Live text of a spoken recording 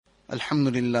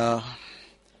Alhamdulillah,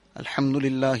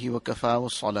 Alhamdulillahi wa kafa wa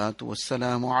salatu wa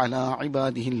salamu ala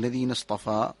ibadihi alladhina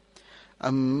istafa.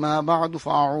 Amma ba'du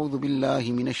fa'a'udhu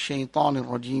billahi minash shaytanir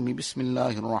rajim.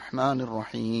 Bismillahir rahmanir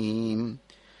rahim.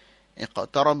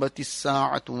 Iqtarabatis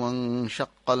sa'atu wa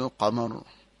inshaqqal qamar.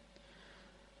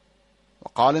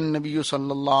 وقال النبي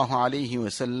صلى الله عليه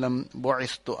وسلم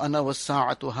بعثت أنا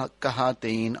والساعة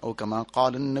كهاتين أو كما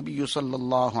قال النبي صلى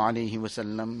الله عليه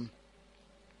وسلم.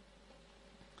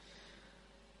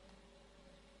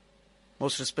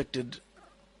 Most respected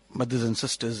mothers and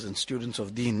sisters and students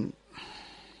of Deen,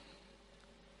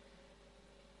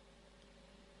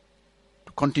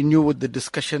 to continue with the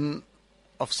discussion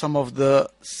of some of the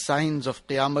signs of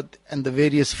Qiyamah and the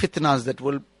various fitnas that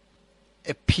will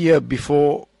appear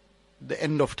before the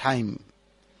end of time.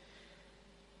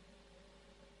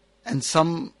 And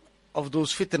some of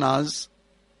those fitnas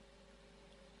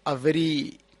are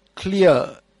very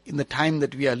clear in the time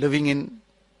that we are living in.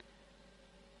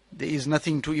 There is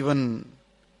nothing to even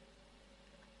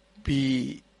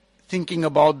be thinking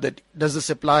about that does this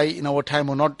apply in our time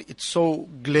or not. It's so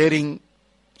glaring,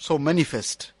 so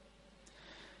manifest.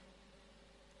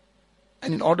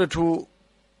 And in order to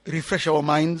refresh our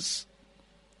minds,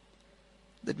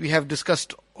 that we have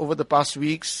discussed over the past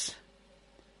weeks,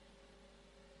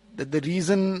 that the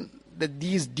reason that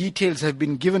these details have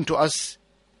been given to us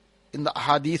in the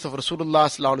hadith of Rasulullah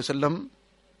sallallahu alaihi wasallam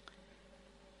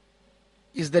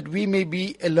is that we may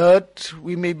be alert,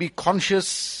 we may be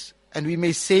conscious, and we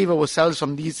may save ourselves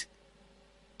from these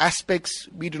aspects.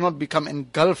 We do not become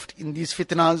engulfed in these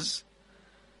fitnas,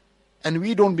 and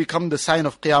we don't become the sign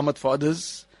of Qiyamah for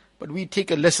others, but we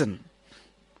take a lesson.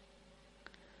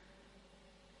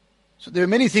 So there were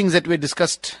many things that were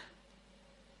discussed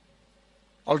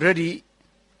already.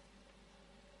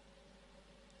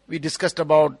 We discussed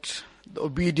about the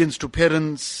obedience to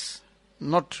parents,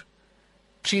 not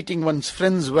treating one's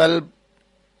friends well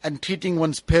and treating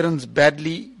one's parents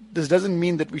badly. This doesn't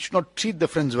mean that we should not treat the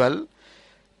friends well,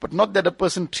 but not that a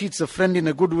person treats a friend in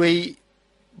a good way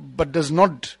but does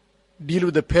not deal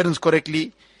with the parents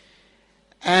correctly.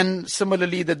 And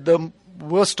similarly, that the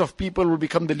worst of people will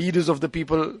become the leaders of the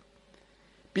people.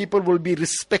 People will be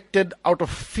respected out of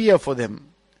fear for them.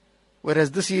 Whereas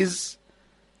this is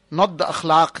not the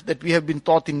akhlaq that we have been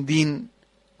taught in Deen.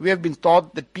 We have been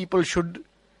taught that people should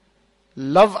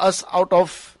love us out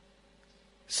of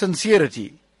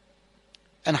sincerity.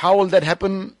 And how will that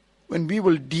happen? When we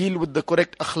will deal with the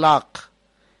correct akhlaq.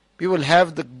 We will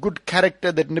have the good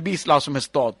character that Nabi Sallallahu Alaihi Wasallam has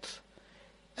taught.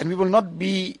 And we will not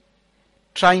be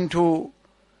trying to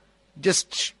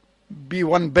just be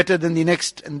one better than the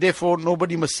next, and therefore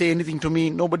nobody must say anything to me,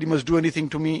 nobody must do anything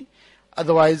to me,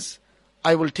 otherwise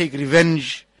I will take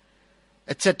revenge,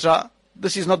 etc.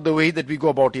 This is not the way that we go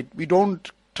about it. We don't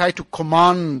try to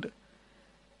command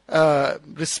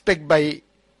respect by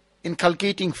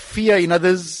inculcating fear in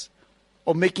others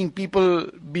or making people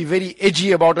be very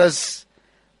edgy about us,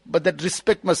 but that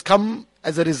respect must come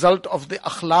as a result of the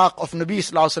akhlaq of Nabi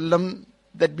Sallallahu Alaihi Wasallam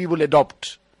that we will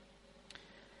adopt.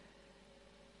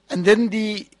 And then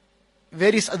the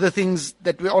various other things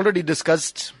that we already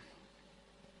discussed.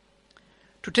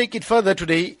 To take it further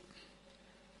today,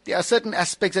 there are certain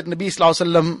aspects that Nabi Sallallahu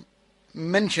Alaihi Wasallam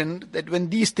mentioned that when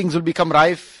these things will become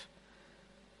rife,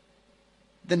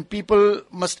 then people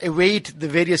must await the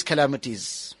various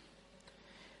calamities.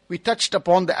 We touched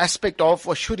upon the aspect of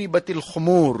وَشُرِبَتِ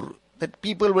الْخُمُورِ, that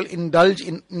people will indulge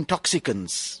in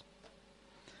intoxicants.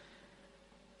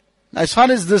 Now, as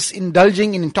far as this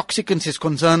indulging in intoxicants is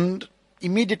concerned,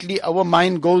 immediately our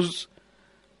mind goes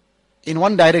in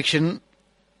one direction,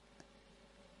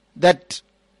 that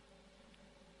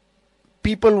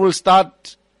people will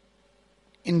start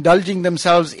indulging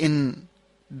themselves in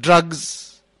drugs,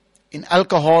 in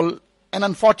alcohol, and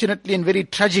unfortunately and very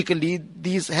tragically,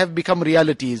 these have become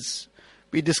realities.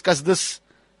 We discussed this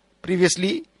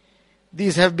previously.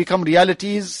 These have become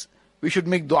realities. We should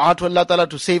make dua to Allah Ta'ala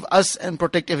to save us and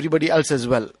protect everybody else as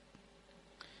well.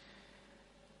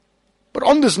 But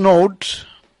on this note,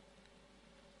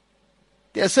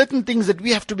 there are certain things that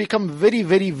we have to become very,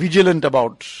 very vigilant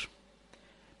about,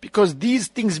 because these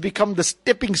things become the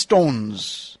stepping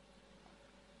stones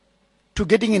to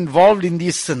getting involved in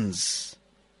these sins.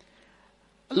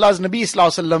 Allah's Nabi Sallallahu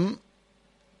Alaihi Wasallam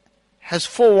has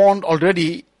forewarned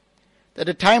already that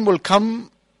a time will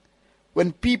come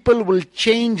when people will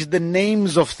change the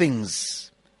names of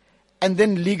things and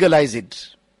then legalize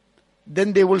it.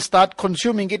 Then they will start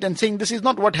consuming it and saying, this is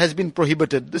not what has been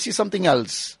prohibited, this is something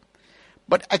else.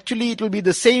 But actually it will be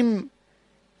the same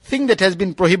thing that has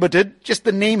been prohibited, just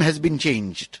the name has been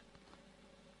changed.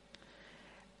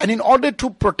 And in order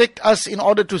to protect us, in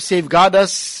order to safeguard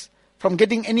us from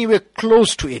getting anywhere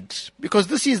close to it, because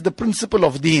this is the principle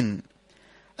of deen.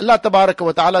 Allah Tabaraka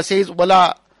wa Ta'ala says,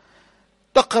 وَلَا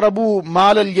تَقْرَبُوا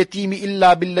مَالَ الْيَتِيمِ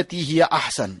إِلَّا بِالَّتِي هِيَ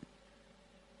أَحْسَنُ.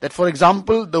 That, for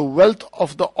example, the wealth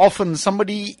of the orphan,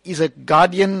 somebody is a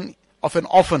guardian of an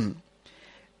orphan,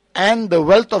 and the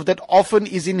wealth of that orphan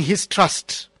is in his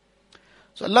trust.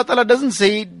 So Allah Ta'ala doesn't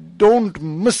say, don't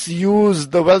misuse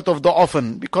the wealth of the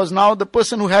orphan, because now the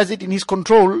person who has it in his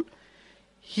control,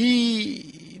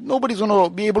 nobody's going to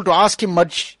be able to ask him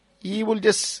much. He will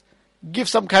just give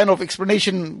some kind of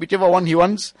explanation, whichever one he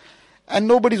wants, and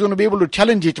nobody's going to be able to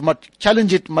challenge it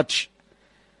much.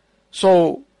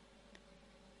 So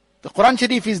the Quran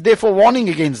Sharif is therefore warning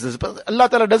against this. But Allah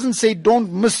Ta'ala doesn't say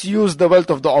don't misuse the wealth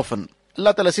of the orphan.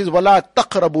 Allah Ta'ala says, وَلَا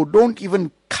تَقْرَبُوا, don't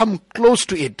even come close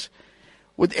to it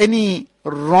with any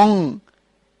wrong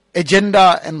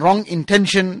agenda and wrong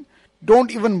intention.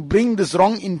 Don't even bring this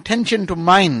wrong intention to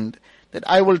mind that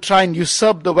I will try and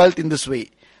usurp the wealth in this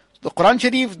way. The Quran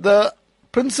Sharif, the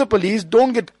principle is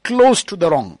don't get close to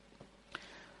the wrong.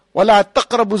 وَلَا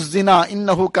تَقْرَبُوا الزِّنَا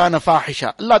إِنَّهُ كَانَ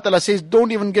فَاحِشًا. Allah Ta'ala says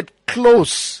don't even get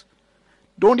close.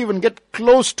 Don't even get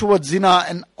close towards zina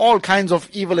and all kinds of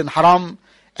evil and haram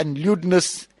and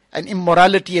lewdness and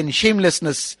immorality and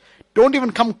shamelessness. Don't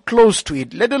even come close to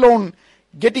it, let alone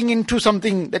getting into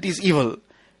something that is evil.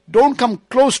 Don't come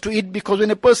close to it, because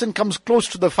when a person comes close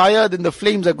to the fire, then the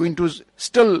flames are going to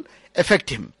still affect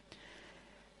him.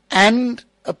 And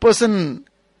a person,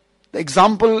 the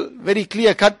example, very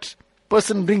clear cut,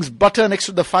 person brings butter next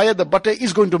to the fire, the butter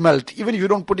is going to melt, even if you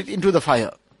don't put it into the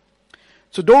fire.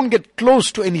 So don't get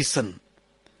close to any sin.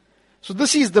 So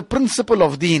this is the principle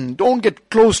of deen. Don't get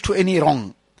close to any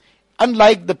wrong.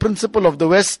 Unlike the principle of the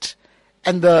West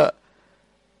and the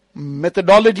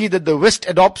methodology that the West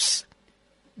adopts,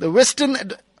 the Western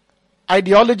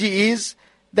ideology is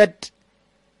that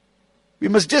we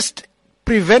must just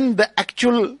prevent the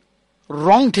actual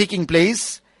wrong taking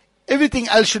place. Everything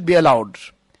else should be allowed.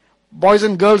 Boys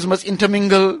and girls must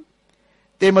intermingle.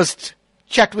 They must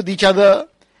chat with each other.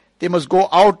 They must go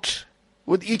out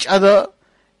with each other.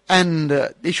 And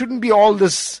there shouldn't be all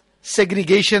this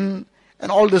segregation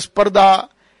and all this parda,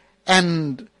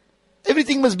 and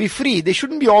everything must be free. There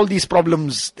shouldn't be all these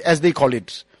problems, as they call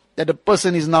it, that a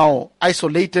person is now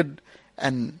isolated,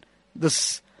 and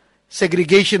this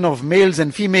segregation of males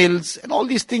and females and all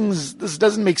these things. This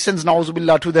doesn't make sense,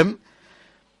 na'uzubillah, to them.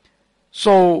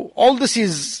 So all this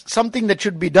is something that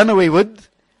should be done away with.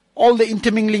 All the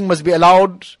intermingling must be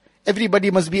allowed.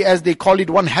 Everybody must be, as they call it,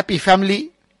 one happy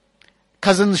family.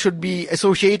 Cousins should be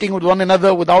associating with one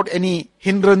another without any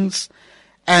hindrance,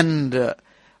 and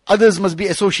others must be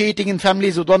associating in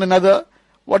families with one another.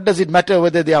 What does it matter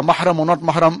whether they are mahram or not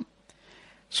mahram?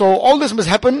 So all this must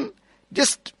happen,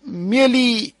 just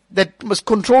merely that must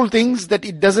control things, that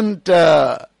it doesn't,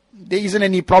 there isn't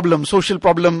any problem, social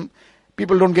problem.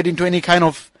 People don't get into any kind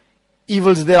of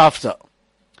evils thereafter.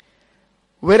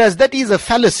 Whereas that is a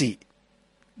fallacy.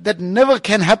 That never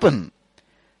can happen.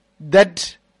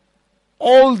 That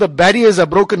all the barriers are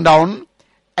broken down,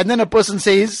 and then a person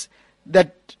says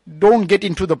that don't get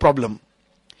into the problem.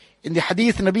 In the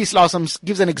hadith, Nabi Sallallahu Alaihi Wasallam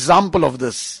gives an example of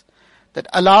this. That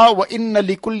Allah wa inna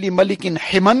li kulli malikin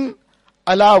himan,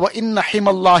 Allah wa inna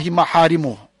himallahi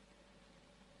maharimuh.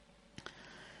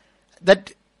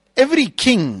 That every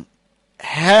king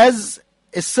has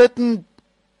a certain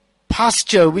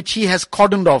pasture which he has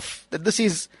cordoned off. That this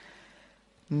is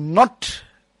not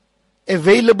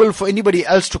available for anybody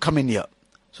else to come in here.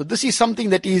 So this is something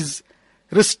that is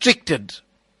restricted.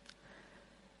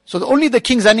 So only the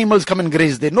king's animals come and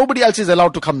graze there. Nobody else is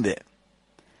allowed to come there.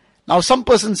 Now some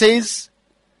person says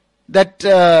that,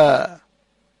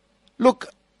 look,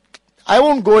 I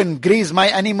won't go and graze my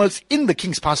animals in the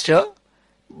king's pasture,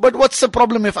 but what's the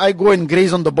problem if I go and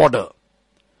graze on the border?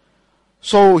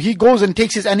 So he goes and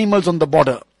takes his animals on the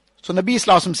border. So Nabi Sallallahu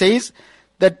Alaihi Wasallam says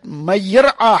that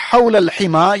مَيَّرْعَى حَوْلَ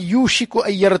الْحِمَى يُوشِكُ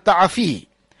أَيَّرْتَعَ فِيهِ.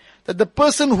 That the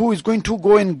person who is going to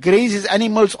go and graze his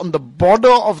animals on the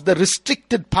border of the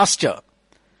restricted pasture,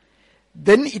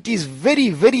 then it is very,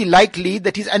 very likely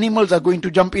that his animals are going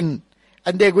to jump in,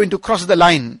 and they're going to cross the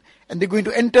line, and they're going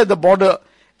to enter the border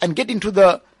and get into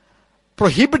the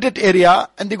prohibited area,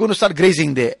 and they're going to start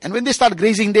grazing there. And when they start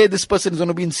grazing there, this person is going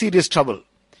to be in serious trouble.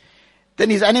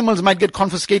 Then his animals might get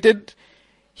confiscated,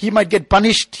 he might get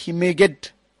punished, he may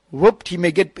get whooped, he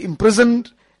may get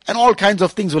imprisoned, and all kinds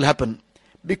of things will happen,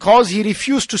 because he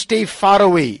refused to stay far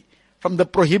away from the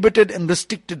prohibited and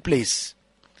restricted place.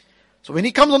 So when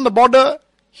he comes on the border,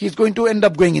 he's going to end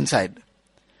up going inside.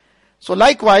 So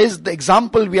likewise, the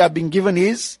example we are being given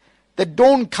is that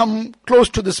don't come close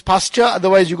to this pasture,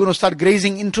 otherwise you're going to start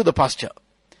grazing into the pasture.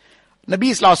 Nabi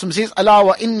Sallallahu Alaihi Wasallam says, "Ala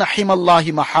wa inna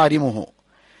himallahi maharimuhu,"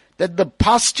 that the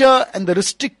pasture and the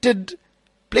restricted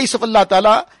place of Allah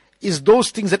Ta'ala is those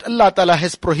things that Allah Ta'ala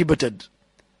has prohibited.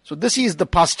 So this is the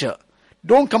pasture.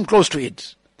 Don't come close to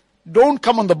it. Don't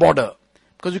come on the border.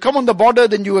 Because you come on the border,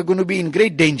 then you are going to be in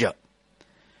great danger.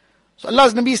 So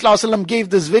Allah's Nabi Sallallahu Alaihi Wasallam gave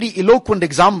this very eloquent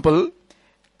example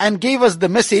and gave us the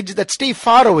message that stay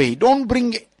far away. Don't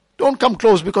come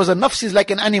close, because a nafs is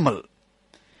like an animal.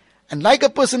 And like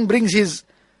a person brings his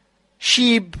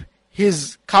sheep,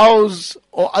 his cows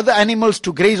or other animals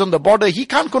to graze on the border, he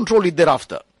can't control it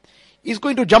thereafter. He's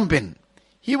going to jump in.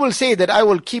 He will say that I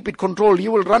will keep it controlled. He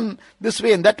will run this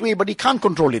way and that way, but he can't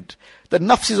control it. The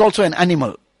nafs is also an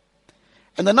animal.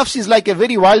 And the nafs is like a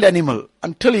very wild animal.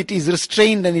 Until it is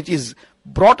restrained and it is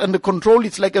brought under control,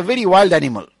 it's like a very wild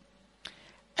animal.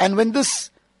 And when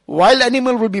this wild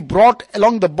animal will be brought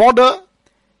along the border,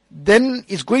 then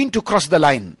it's going to cross the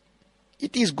line.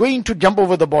 It is going to jump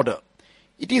over the border.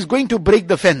 It is going to break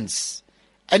the fence.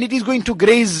 And it is going to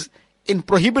graze in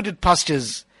prohibited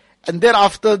pastures. And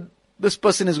thereafter, this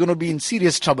person is going to be in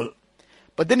serious trouble.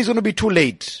 But then it's going to be too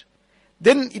late.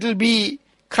 Then it will be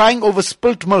crying over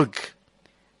spilt milk.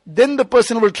 Then the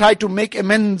person will try to make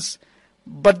amends,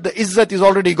 but the izzat is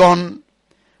already gone.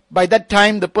 By that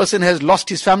time, the person has lost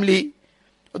his family.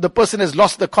 The person has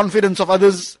lost the confidence of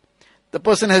others. The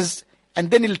person has, and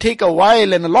then it'll take a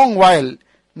while and a long while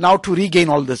now to regain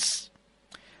all this.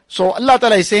 So Allah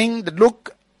Ta'ala is saying that,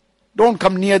 look, don't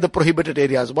come near the prohibited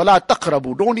areas. Wala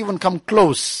taqrabu, don't even come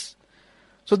close.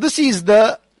 So this is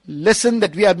the lesson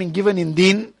that we have been given in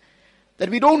Deen, that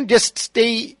we don't just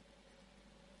stay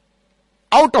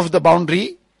out of the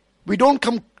boundary, we don't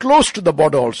come close to the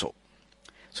border also.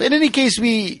 So in any case,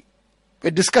 we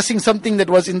were discussing something that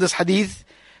was in this hadith,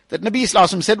 that Nabi Sallallahu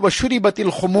Alaihi Wasallam said,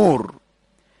 وَشُرِبَتِ الْخُمُورِ,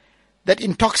 that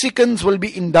intoxicants will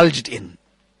be indulged in.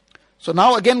 So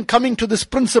now again, coming to this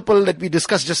principle that we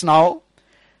discussed just now,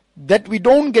 that we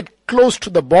don't get close to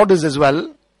the borders as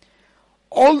well.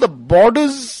 All the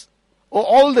borders or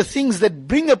all the things that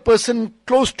bring a person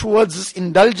close towards this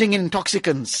indulging in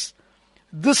intoxicants,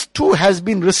 this too has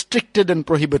been restricted and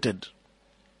prohibited.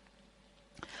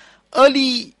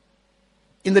 Early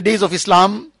in the days of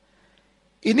Islam,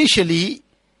 initially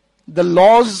the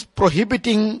laws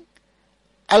prohibiting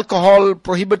alcohol,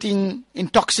 prohibiting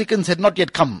intoxicants had not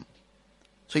yet come.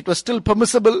 So it was still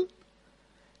permissible,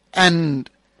 and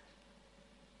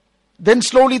then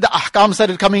slowly the ahkam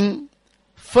started coming.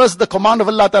 First the command of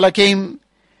Allah Ta'ala came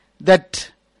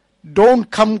that don't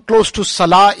come close to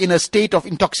salah in a state of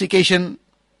intoxication.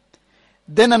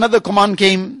 Then another command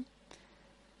came,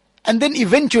 and then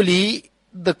eventually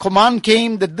the command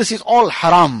came that this is all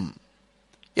haram.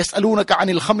 يَسْأَلُونَكَ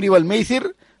عَنِ الْخَمْرِ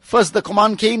وَالْمَيْثِرِ. First the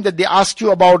command came that they asked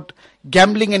you about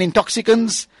gambling and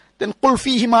intoxicants. Then قُلْ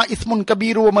فِيهِمَا إِثْمٌ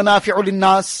كَبِيرٌ وَمَنَافِعُ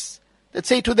لِلنَّاسِ. That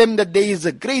say to them that there is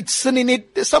a great sin in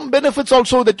it. There's some benefits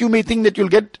also that you may think that you'll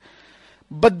get,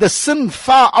 but the sin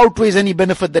far outweighs any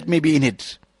benefit that may be in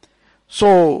it.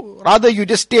 So rather you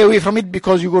just stay away from it,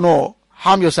 because you're going to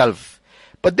harm yourself.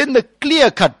 But then the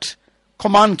clear-cut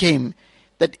command came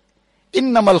that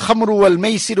إِنَّمَا الْخَمْرُ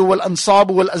وَالْمَيْسِرُ وَالْأَنصَابُ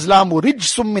وَالْأَزْلَامُ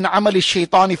رِجْسٌ مِّنْ عَمَلِ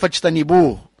الشَّيْطَانِ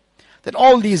فَاجْتَنِبُوهُ. That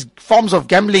all these forms of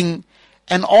gambling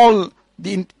and all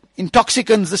the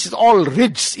intoxicants, this is all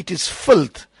rijs, it is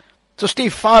filth. So stay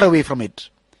far away from it.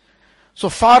 So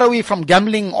far away from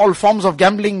gambling, all forms of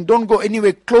gambling. Don't go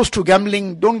anywhere close to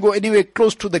gambling. Don't go anywhere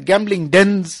close to the gambling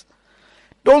dens.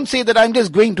 Don't say that I'm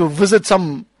just going to visit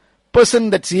some person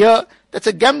that's here, that's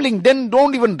a gambling den.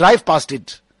 Don't even drive past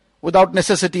it without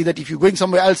necessity, that if you're going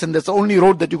somewhere else and that's the only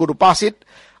road that you go to pass it.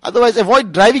 Otherwise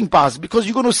avoid driving past, because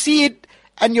you're going to see it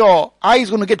and your eye is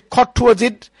going to get caught towards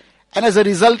it, and as a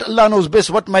result Allah knows best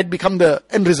what might become the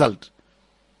end result.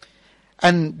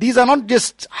 And these are not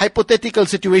just hypothetical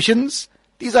situations,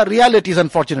 these are realities,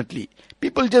 unfortunately.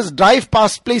 People just drive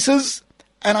past places,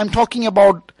 and I'm talking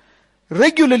about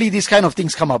regularly these kind of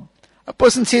things come up. A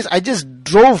person says, I just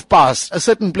drove past a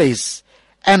certain place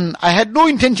and I had no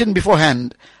intention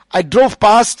beforehand. I drove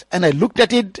past and I looked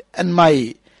at it and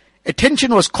my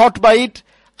attention was caught by it.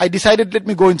 I decided, let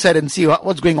me go inside and see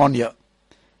what's going on here.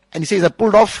 And he says, I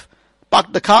pulled off,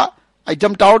 parked the car, I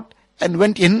jumped out and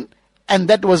went in, and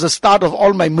that was the start of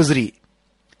all my misery.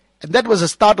 And that was the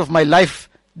start of my life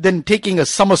then taking a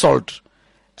somersault,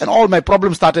 and all my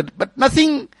problems started. But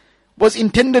nothing was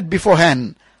intended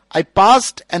beforehand. I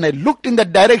passed and I looked in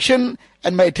that direction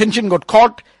and my attention got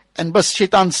caught, and bas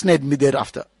shaitan snared me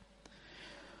thereafter.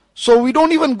 So we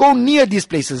don't even go near these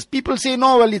places. People say,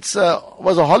 no, well, it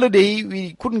was a holiday.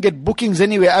 We couldn't get bookings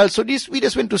anywhere else. So we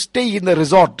just went to stay in the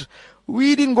resort.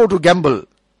 We didn't go to gamble.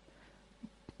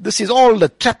 This is all the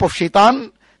trap of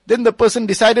shaitan. Then the person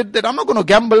decided that I'm not going to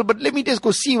gamble, but let me just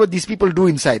go see what these people do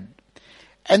inside.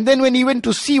 And then when he went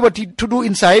to see what to do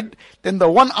inside, then the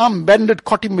one-armed bandit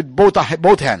caught him with both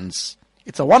hands.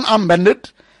 It's a one-armed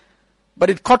bandit,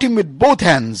 but it caught him with both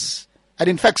hands. And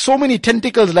in fact, so many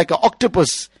tentacles like an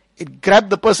octopus, it grabbed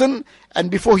the person,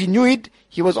 and before he knew it,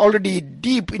 he was already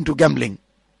deep into gambling.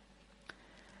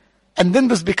 And then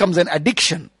this becomes an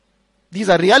addiction. These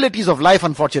are realities of life,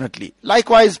 unfortunately.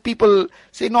 Likewise, people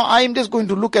say, no, I'm just going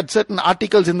to look at certain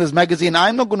articles in this magazine.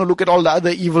 I'm not going to look at all the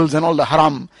other evils and all the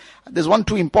haram. There's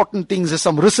two important things. There's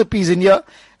some recipes in here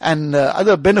and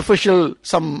other beneficial,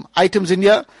 some items in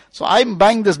here. So I'm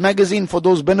buying this magazine for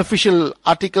those beneficial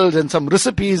articles and some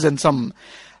recipes and some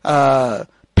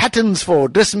patterns for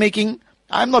dressmaking.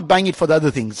 I'm not buying it for the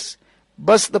other things.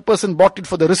 But the person bought it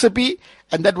for the recipe,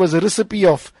 and that was a recipe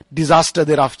of disaster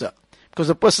thereafter. Because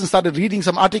the person started reading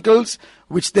some articles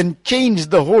which then changed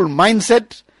the whole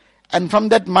mindset, and from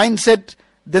that mindset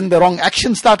then the wrong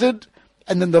action started,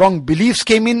 and then the wrong beliefs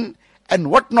came in,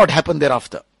 and what not happened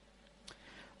thereafter.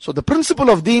 So the principle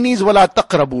of deen is wala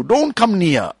taqrabu, don't come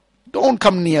near. Don't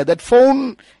come near. That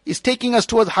phone is taking us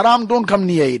towards haram, don't come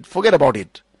near it. Forget about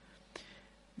it.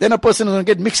 Then a person is going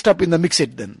to get mixed up in the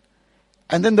mix-it then.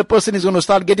 And then the person is going to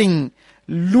start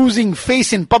losing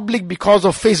face in public because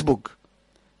of Facebook.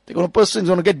 The person is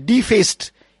going to get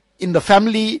defaced in the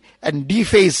family and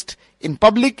defaced in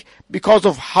public because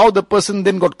of how the person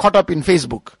then got caught up in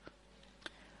Facebook.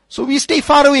 So we stay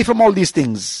far away from all these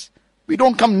things. We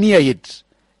don't come near it.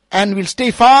 And we'll stay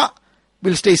far,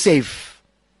 we'll stay safe.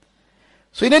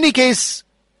 So in any case,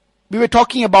 we were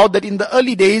talking about that in the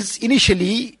early days,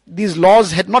 initially, these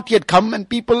laws had not yet come and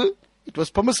people, it was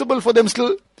permissible for them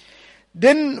still.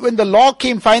 Then when the law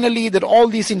came finally that all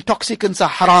these intoxicants are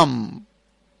haram,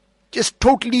 just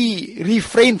totally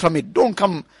refrain from it. Don't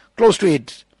come close to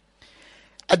it.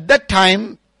 At that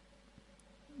time,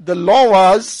 the law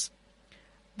was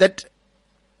that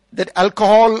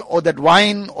alcohol or that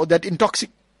wine or that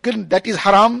intoxicant, that is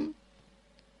haram.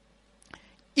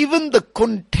 Even the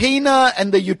container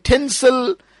and the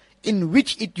utensil in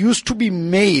which it used to be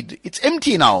made, it's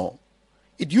empty now.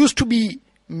 It used to be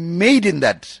made in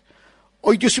that,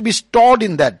 or it used to be stored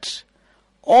in that.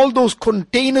 All those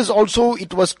containers also,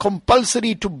 it was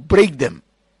compulsory to break them.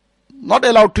 Not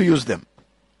allowed to use them.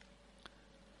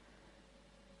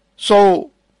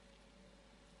 So,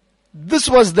 this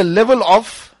was the level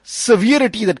of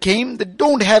severity that came, that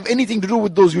don't have anything to do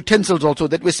with those utensils also,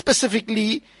 that were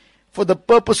specifically for the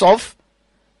purpose of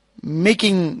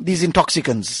making these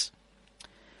intoxicants.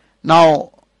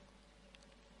 Now,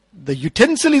 the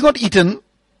utensil is not eaten.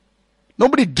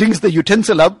 Nobody drinks the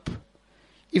utensil up.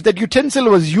 If that utensil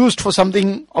was used for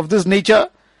something of this nature,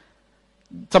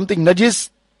 something najis,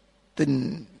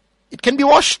 then it can be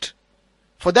washed.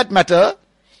 For that matter,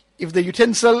 if the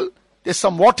utensil, there's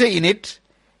some water in it,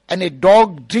 and a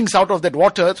dog drinks out of that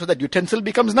water, so that utensil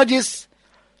becomes najis.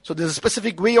 So there's a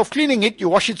specific way of cleaning it. You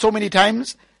wash it so many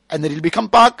times, and then it'll become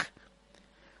pak.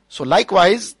 So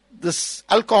likewise, this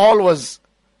alcohol was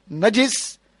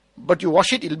najis, but you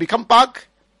wash it, it'll become pak.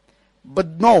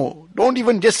 But no, don't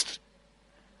even just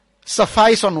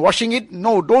suffice on washing it.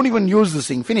 No, don't even use this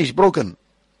thing. Finish, broken.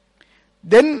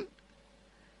 Then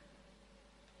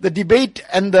the debate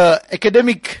and the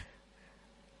academic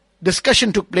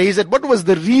discussion took place that what was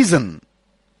the reason.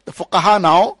 The fuqaha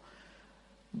now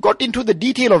got into the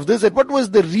detail of this, that what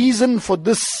was the reason for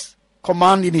this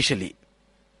command initially.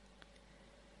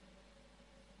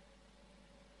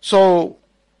 So,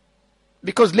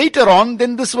 because later on,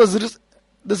 then this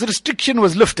restriction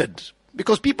was lifted.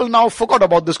 Because people now forgot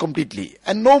about this completely.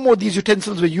 And no more these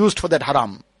utensils were used for that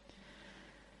haram.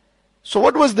 So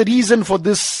what was the reason for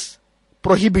this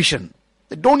prohibition?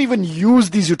 They don't even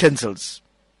use these utensils.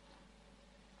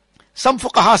 Some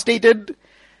fuqaha stated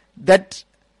that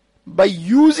by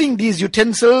using these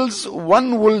utensils,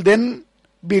 one will then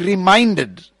be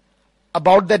reminded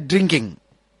about that drinking.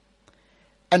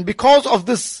 And because of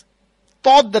this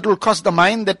thought that will cross the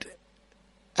mind that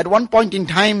at one point in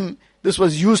time this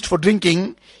was used for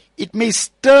drinking, it may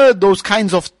stir those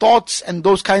kinds of thoughts and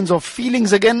those kinds of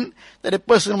feelings again, that a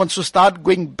person wants to start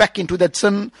going back into that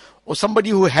sin, or somebody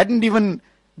who hadn't even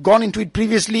gone into it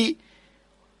previously,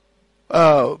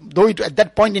 though it, at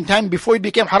that point in time before it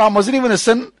became haram wasn't even a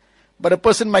sin, but a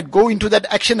person might go into that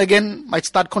action again, might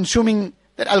start consuming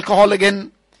that alcohol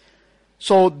again.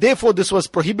 So therefore this was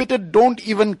prohibited. Don't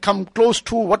even come close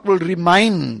to what will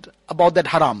remind about that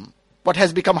haram. what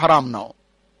has become haram now.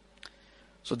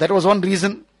 So that was one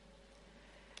reason.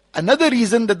 Another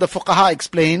reason that the fuqaha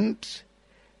explained,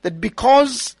 that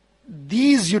because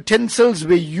these utensils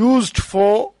were used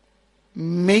for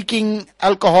making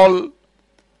alcohol,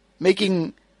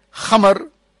 making khamar,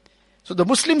 so the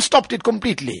Muslims stopped it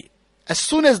completely. As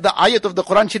soon as the ayat of the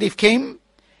Quran Sharif came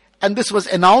and this was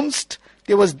announced,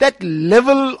 there was that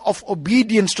level of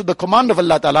obedience to the command of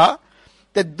Allah Ta'ala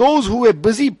that those who were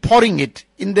busy pouring it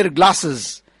in their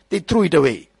glasses, they threw it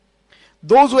away.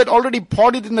 Those who had already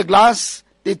poured it in the glass,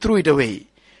 they threw it away.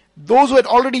 Those who had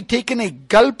already taken a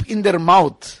gulp in their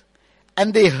mouth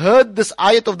and they heard this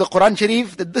ayat of the Quran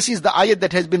Sharif, that this is the ayat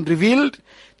that has been revealed,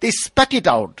 they spat it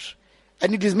out.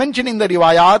 And it is mentioned in the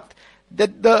riwayat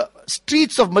that the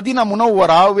streets of Medina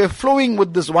Munawwara were flowing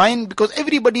with this wine because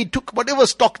everybody took whatever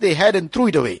stock they had and threw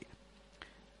it away.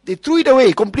 They threw it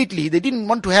away completely. They didn't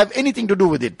want to have anything to do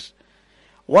with it.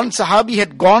 One Sahabi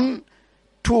had gone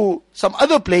to some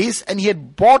other place and he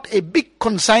had bought a big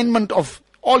consignment of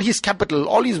all his capital,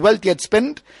 all his wealth he had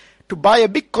spent to buy a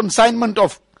big consignment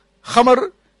of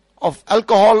khamar, of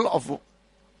alcohol, of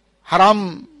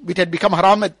haram, which had become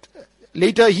haram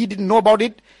later. He didn't know about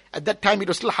it. At that time it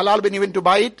was still halal when he went to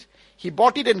buy it. He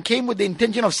bought it and came with the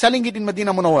intention of selling it in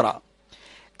Medina Munawwara.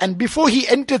 And before he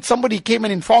entered, somebody came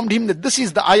and informed him that this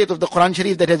is the ayat of the Quran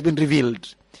Sharif that has been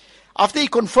revealed. After he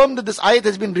confirmed that this ayat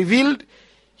has been revealed,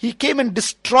 he came and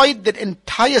destroyed that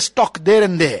entire stock there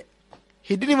and there.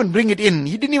 He didn't even bring it in.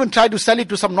 He didn't even try to sell it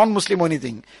to some non-Muslim or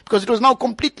anything, because it was now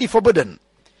completely forbidden.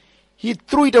 He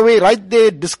threw it away right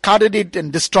there, discarded it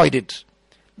and destroyed it.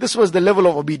 This was the level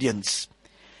of obedience.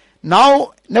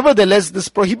 Now, nevertheless, this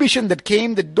prohibition that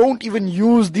came, that don't even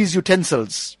use these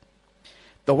utensils.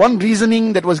 The one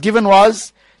reasoning that was given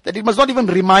was that it must not even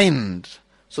remind.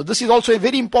 So this is also a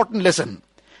very important lesson.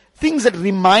 Things that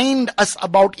remind us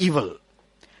about evil.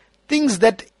 Things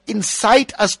that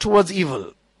incite us towards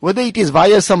evil. Whether it is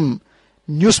via some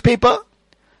newspaper,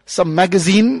 some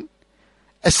magazine,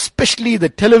 especially the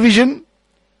television.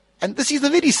 And this is a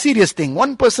very serious thing.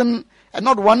 One person, and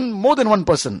not one, more than one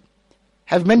person,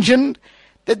 have mentioned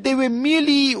that they were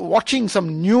merely watching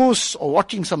some news or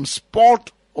watching some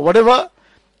sport or whatever,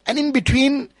 and in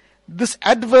between this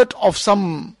advert of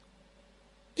some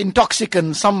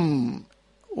intoxicant, some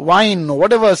wine or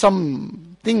whatever,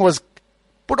 some thing was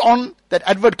put on, that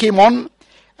advert came on,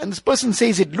 and this person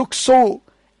says it looks so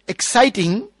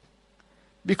exciting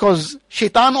because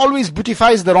shaitan always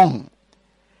beautifies the wrong,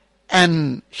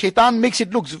 and shaitan makes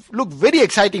it look very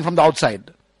exciting from the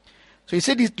outside. So he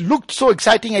said it looked so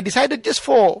exciting, I decided just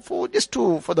for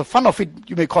the fun of it,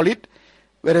 you may call it,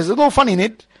 whereas there's no fun in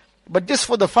it, but just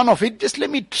for the fun of it, just let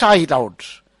me try it out.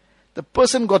 The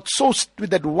person got so, with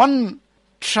that one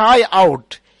try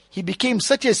out, he became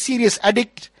such a serious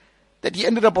addict that he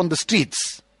ended up on the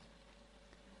streets,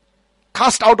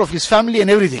 cast out of his family and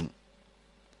everything.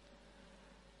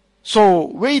 So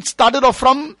where it started off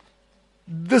from,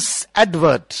 this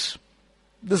advert,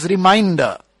 this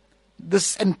reminder,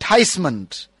 this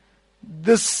enticement,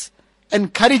 this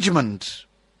encouragement,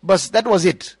 but that was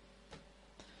it.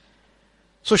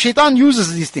 So shaitan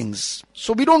uses these things.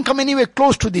 So we don't come anywhere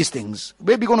close to these things.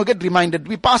 Where we going to get reminded?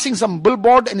 We're passing some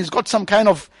billboard and it's got some kind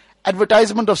of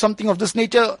advertisement of something of this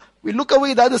nature. We look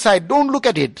away the other side. Don't look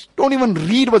at it. Don't even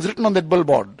read what's written on that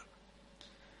billboard.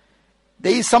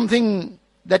 There is something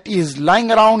that is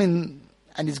lying around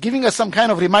and is giving us some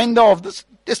kind of reminder of this.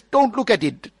 Just don't look at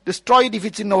it. Destroy it if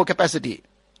it's in our capacity.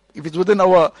 If it's within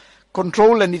our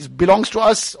control and it belongs to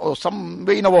us or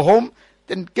somewhere in our home,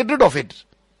 then get rid of it.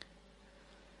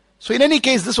 So in any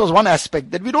case, this was one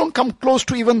aspect, that we don't come close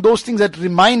to even those things that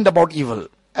remind about evil.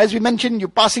 As we mentioned,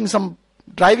 you're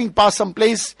driving past some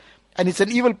place and it's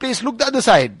an evil place, look the other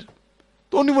side.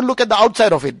 Don't even look at the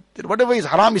outside of it. Whatever is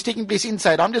haram is taking place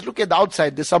inside. I'm just looking at the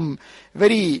outside. There's some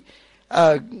very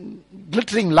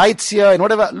glittering lights here and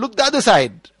whatever. Look the other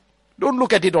side. Don't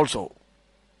look at it also.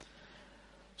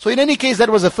 So in any case,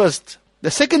 that was the first. The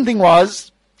second thing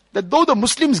was that though the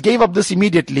Muslims gave up this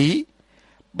immediately,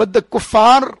 but the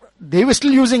kuffar, they were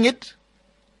still using it,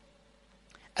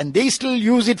 and they still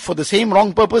use it for the same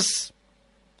wrong purpose.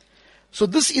 So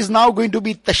this is now going to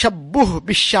be tashabbuh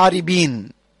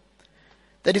bisharibin.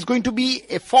 That is going to be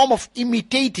a form of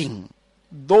imitating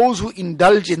those who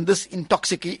indulge in this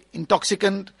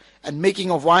intoxicant and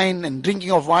making of wine and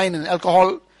drinking of wine and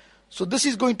alcohol. So this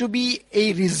is going to be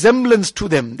a resemblance to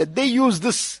them, that they use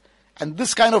this, and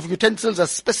this kind of utensils are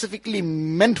specifically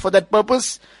meant for that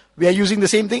purpose. We are using the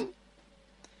same thing.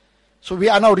 So we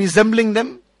are now resembling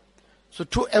them. So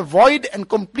to avoid and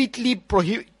completely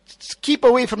keep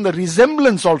away from the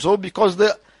resemblance also, because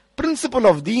the principle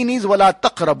of deen is wala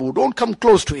taqrabu, don't come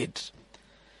close to it.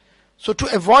 So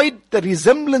to avoid the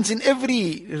resemblance in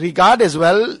every regard as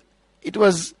well, it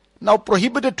was now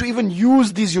prohibited to even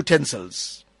use these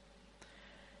utensils.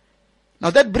 Now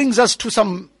that brings us to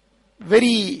some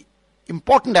very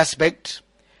important aspect,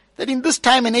 that in this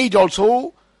time and age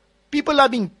also, people are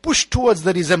being pushed towards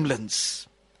the resemblance.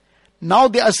 Now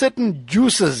there are certain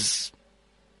juices.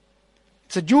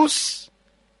 It's a juice,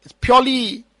 it's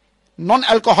purely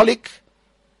non-alcoholic.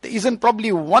 There isn't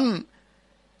probably one,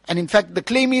 and in fact the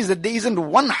claim is that there isn't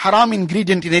one haram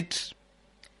ingredient in it.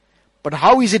 But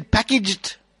how is it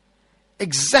packaged?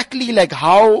 Exactly like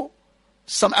how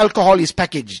some alcohol is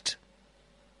packaged.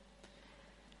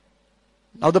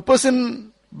 Now the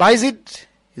person buys it,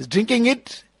 is drinking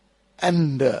it,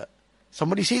 and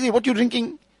somebody says, hey, what are you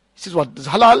drinking? He says, what, it's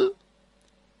halal,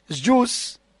 it's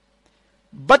juice.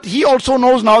 But he also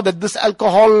knows now that this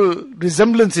alcohol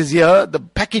resemblance is here, the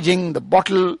packaging, the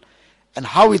bottle, and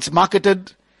how it's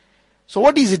marketed. So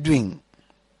what is it doing?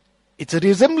 It's a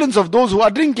resemblance of those who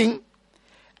are drinking.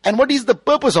 And what is the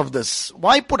purpose of this?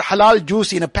 Why put halal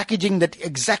juice in a packaging that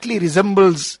exactly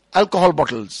resembles alcohol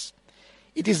bottles?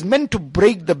 It is meant to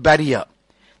break the barrier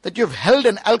that you have held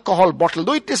an alcohol bottle,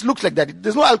 though it just looks like that.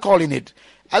 There's no alcohol in it.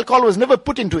 Alcohol was never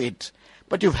put into it.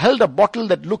 But you've held a bottle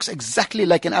that looks exactly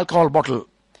like an alcohol bottle.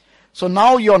 So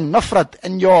now your nafrat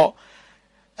and your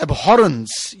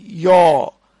abhorrence,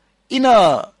 your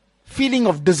inner feeling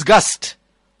of disgust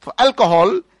for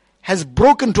alcohol has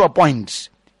broken to a point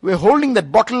where holding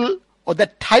that bottle or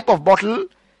that type of bottle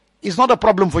is not a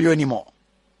problem for you anymore.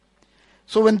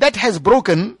 So when that has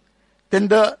broken, then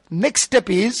the next step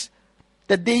is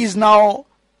that there is now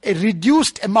a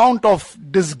reduced amount of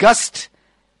disgust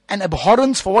and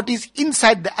abhorrence for what is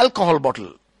inside the alcohol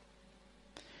bottle.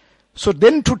 So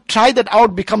then to try that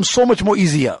out becomes so much more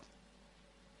easier.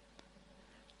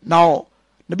 Now,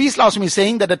 Nabi Sallallahu Alaihi Wasallam is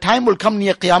saying that a time will come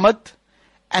near Qiyamah,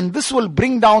 and this will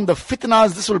bring down the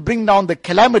fitnas, this will bring down the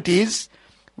calamities,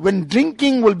 when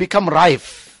drinking will become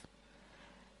rife.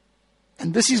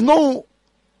 And this is no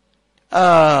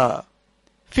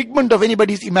figment of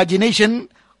anybody's imagination.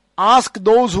 Ask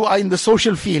those who are in the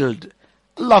social field.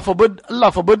 Allah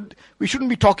forbid, we shouldn't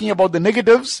be talking about the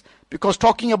negatives, because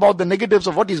talking about the negatives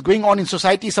of what is going on in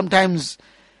society sometimes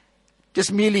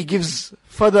just merely gives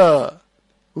further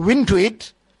wind to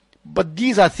it. But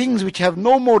these are things which have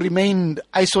no more remained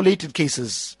isolated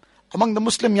cases among the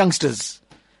Muslim youngsters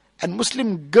and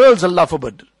Muslim girls, Allah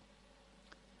forbid.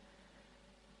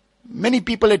 Many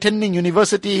people attending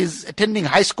universities, attending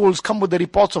high schools come with the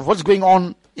reports of what's going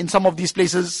on in some of these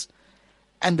places,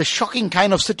 and the shocking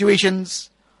kind of situations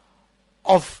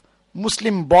of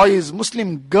Muslim boys,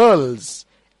 Muslim girls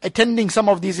attending some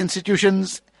of these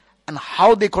institutions, and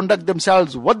how they conduct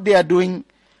themselves, what they are doing,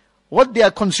 what they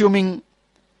are consuming.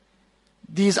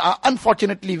 These are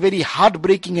unfortunately very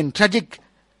heartbreaking and tragic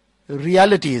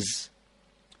realities.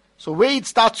 So where it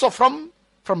starts off from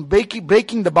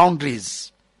breaking the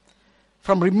boundaries,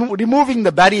 from removing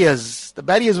the barriers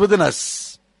within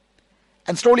us,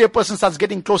 and slowly a person starts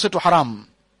getting closer to haram.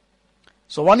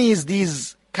 So one is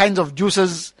these kinds of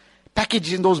juices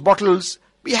packaged in those bottles.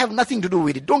 We have nothing to do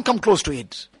with it. Don't come close to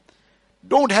it.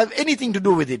 Don't have anything to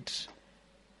do with it,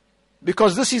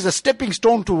 because this is a stepping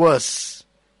stone to worse.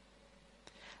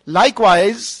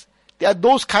 Likewise, there are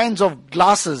those kinds of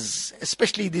glasses,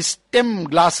 especially these stem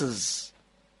glasses,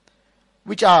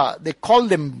 which are, they call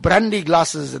them brandy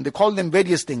glasses, and they call them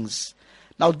various things.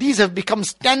 Now these have become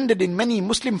standard in many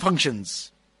Muslim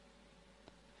functions.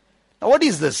 Now what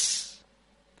is this?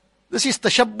 This is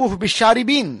tashabbuh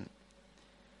bisharibin.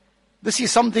 This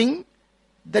is something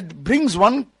that brings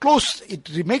one close.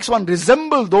 It makes one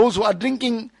resemble those who are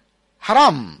drinking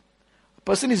haram. A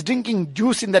person is drinking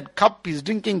juice in that cup, he's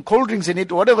drinking cold drinks in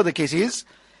it, whatever the case is.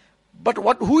 But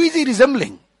who is he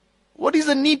resembling? What is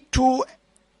the need to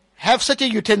have such a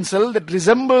utensil that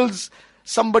resembles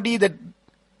somebody that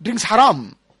drinks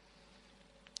haram?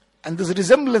 And this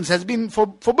resemblance has been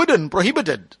forbidden,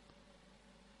 prohibited.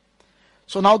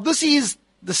 So now this is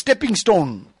the stepping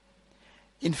stone.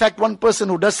 In fact, one person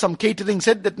who does some catering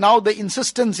said that now the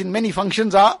insistence in many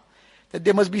functions are that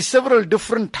there must be several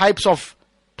different types of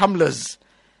tumblers.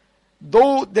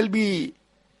 Though there'll be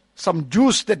some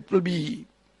juice that will be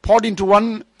poured into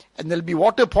one, and there'll be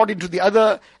water poured into the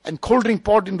other, and cold drink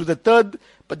poured into the third,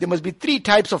 but there must be 3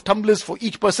 types of tumblers for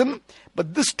each person.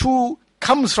 But this too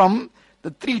comes from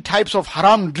the 3 types of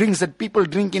haram drinks that people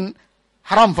drink in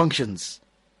haram functions.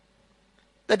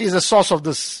 That is the source of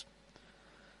this.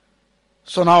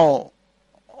 So now,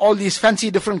 all these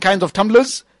fancy different kinds of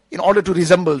tumblers in order to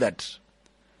resemble that.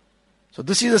 So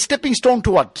this is a stepping stone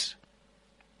to what?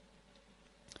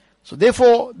 So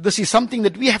therefore, this is something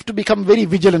that we have to become very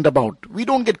vigilant about. We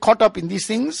don't get caught up in these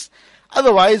things.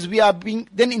 Otherwise, we are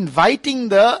then inviting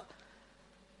the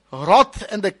wrath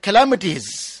and the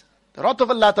calamities. The wrath of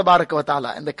Allah Tabaraka wa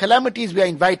Ta'ala and the calamities we are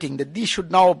inviting, that these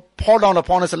should now pour down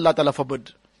upon us, Allah Ta'ala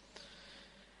forbid.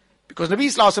 Because Nabi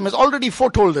Sallallahu Alaihi Wasallam has already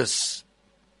foretold this,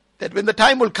 that when the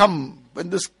time will come, when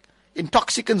this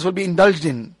intoxicants will be indulged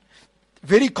in,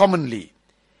 very commonly,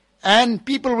 and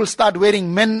people will start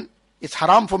wearing it's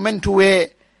haram for men to wear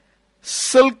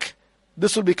silk,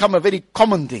 this will become a very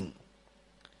common thing.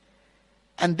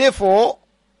 And therefore,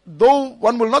 though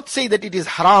one will not say that it is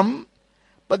haram,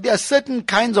 but there are certain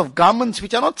kinds of garments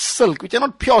which are not silk, which are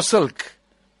not pure silk,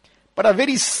 but are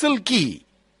very silky.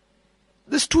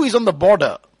 This too is on the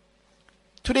border.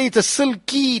 Today it's a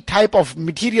silky type of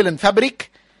material and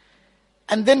fabric,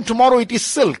 and then tomorrow it is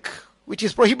silk, which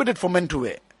is prohibited for men to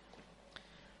wear.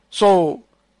 So,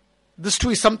 this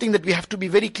too is something that we have to be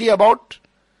very clear about,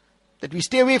 that we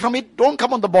stay away from it, don't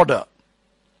come on the border.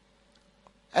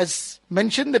 As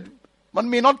mentioned, that one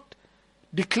may not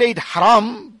declare it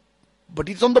haram, but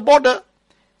it's on the border,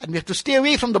 and we have to stay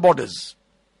away from the borders.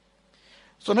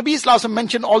 So Nabi Sallallahu Alaihi Wasallam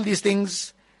mentioned all these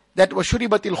things, that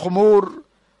وَشُرِبَتِ الْخُمُورِ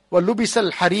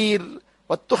وَلُبِسَ الْحَرِيرِ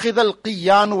وَاتُّخِذَ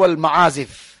الْقِيَّانُ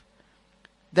وَالْمَعَازِفِ,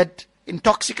 that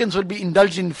intoxicants will be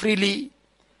indulged in freely,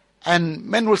 and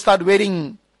men will start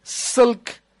wearing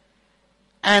silk,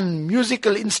 and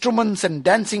musical instruments and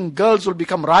dancing girls will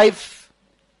become rife.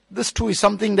 This too is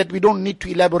something that we don't need to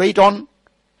elaborate on.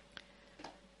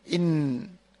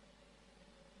 In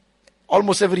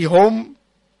almost every home,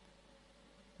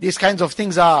 these kinds of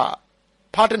things are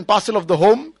part and parcel of the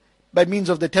home by means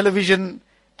of the television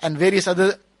and various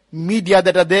other media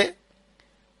that are there.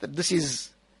 That this is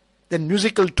then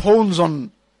musical tones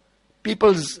on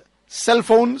people's cell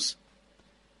phones.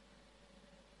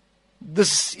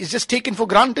 This is just taken for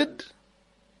granted.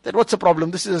 That what's the problem?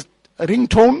 This is a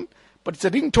ringtone, but it's a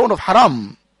ringtone of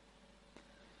haram.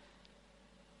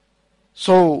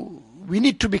 So we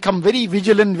need to become very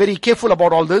vigilant, very careful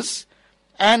about all this.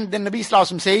 And then Nabi Sallallahu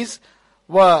Alaihi Wasallam says,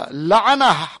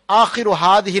 وَلَعَنَ آخِرُ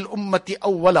هَذِهِ الْأُمَّةِ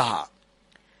أَوَّلَهَا,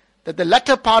 that the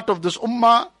latter part of this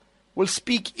ummah will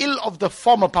speak ill of the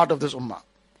former part of this ummah.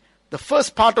 The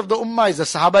first part of the ummah is the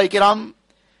Sahaba Kiram.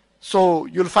 So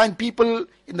you'll find people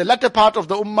in the latter part of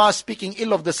the ummah speaking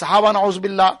ill of the Sahaba, na'uz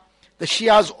billah. The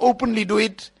Shias openly do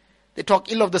it. They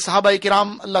talk ill of the Sahaba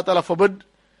Kiram, Allah Ta'ala forbid.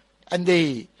 And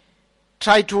they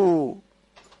try to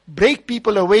break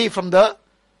people away from the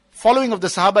following of the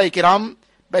Sahaba Kiram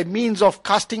by means of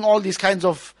casting all these kinds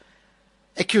of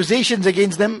accusations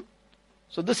against them.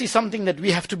 So this is something that we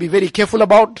have to be very careful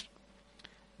about.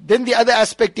 Then the other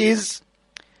aspect is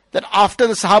that after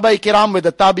the Sahaba Kiram were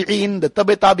the Tabi'een, the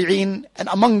Tabi Tabi'een, and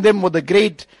among them were the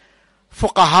great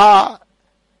Fuqaha,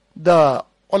 the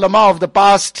Ulama of the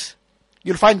past.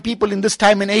 You'll find people in this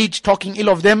time and age talking ill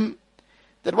of them.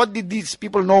 That what did these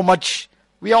people know much?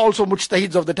 We are also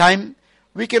mujtahids of the time.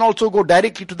 We can also go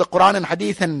directly to the Quran and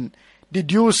Hadith and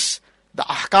deduce the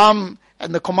ahkam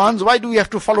and the commands. Why do we have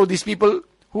to follow these people?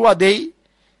 Who are they?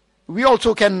 We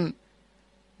also can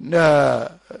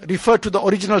refer to the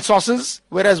original sources.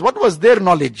 Whereas what was their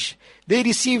knowledge? They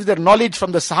received their knowledge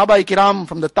from the Sahaba Kiram,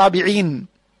 from the Tabi'een.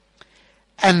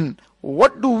 And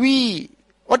what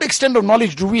extent of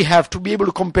knowledge do we have to be able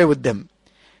to compare with them?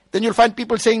 Then you'll find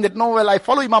people saying that, no, well, I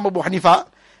follow Imam Abu Hanifa,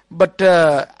 but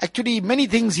actually many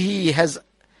things he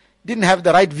didn't have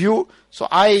the right view, so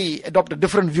I adopt a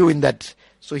different view in that.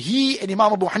 So he and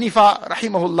Imam Abu Hanifa,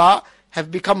 rahimahullah,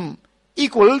 have become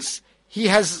equals. He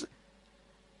has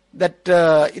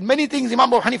that in many things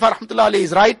Imam Abu Hanifa, rahmatullah alayhi,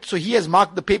 is right, so he has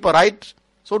marked the paper right.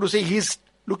 So to say, he's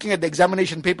looking at the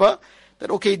examination paper,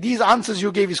 that okay, these answers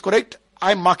you gave is correct,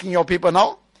 I'm marking your paper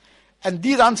now, and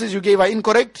these answers you gave are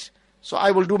incorrect, so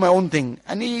I will do my own thing.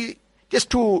 And he, just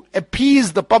to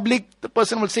appease the public, the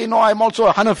person will say, no, I'm also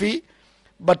a Hanafi,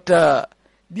 but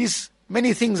these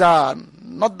many things are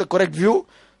not the correct view,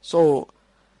 so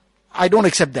I don't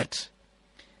accept that.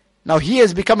 Now he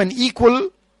has become an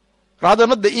equal, rather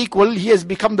not the equal, he has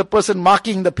become the person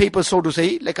marking the paper, so to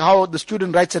say, like how the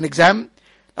student writes an exam.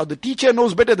 Now the teacher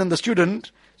knows better than the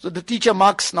student, so the teacher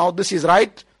marks, now this is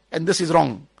right and this is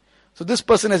wrong. So this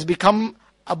person has become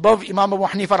above Imam Abu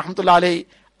Hanifa rahmatullah alayhi,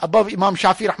 above Imam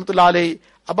Shafi rahmatullah alayhi,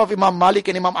 above Imam Malik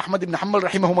and Imam Ahmad ibn Hanbal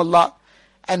rahimahumullah,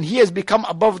 and he has become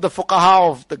above the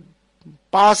fuqaha of the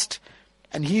past,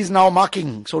 and he is now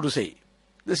marking, so to say,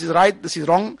 this is right, this is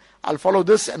wrong, I'll follow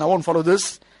this and I won't follow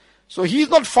this. So he is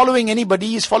not following anybody,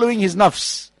 he is following his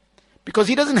nafs, because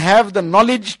he doesn't have the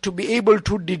knowledge to be able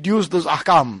to deduce those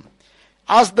ahkam.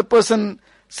 Ask the person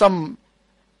some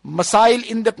masail,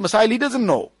 in-depth masail, he doesn't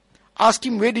know.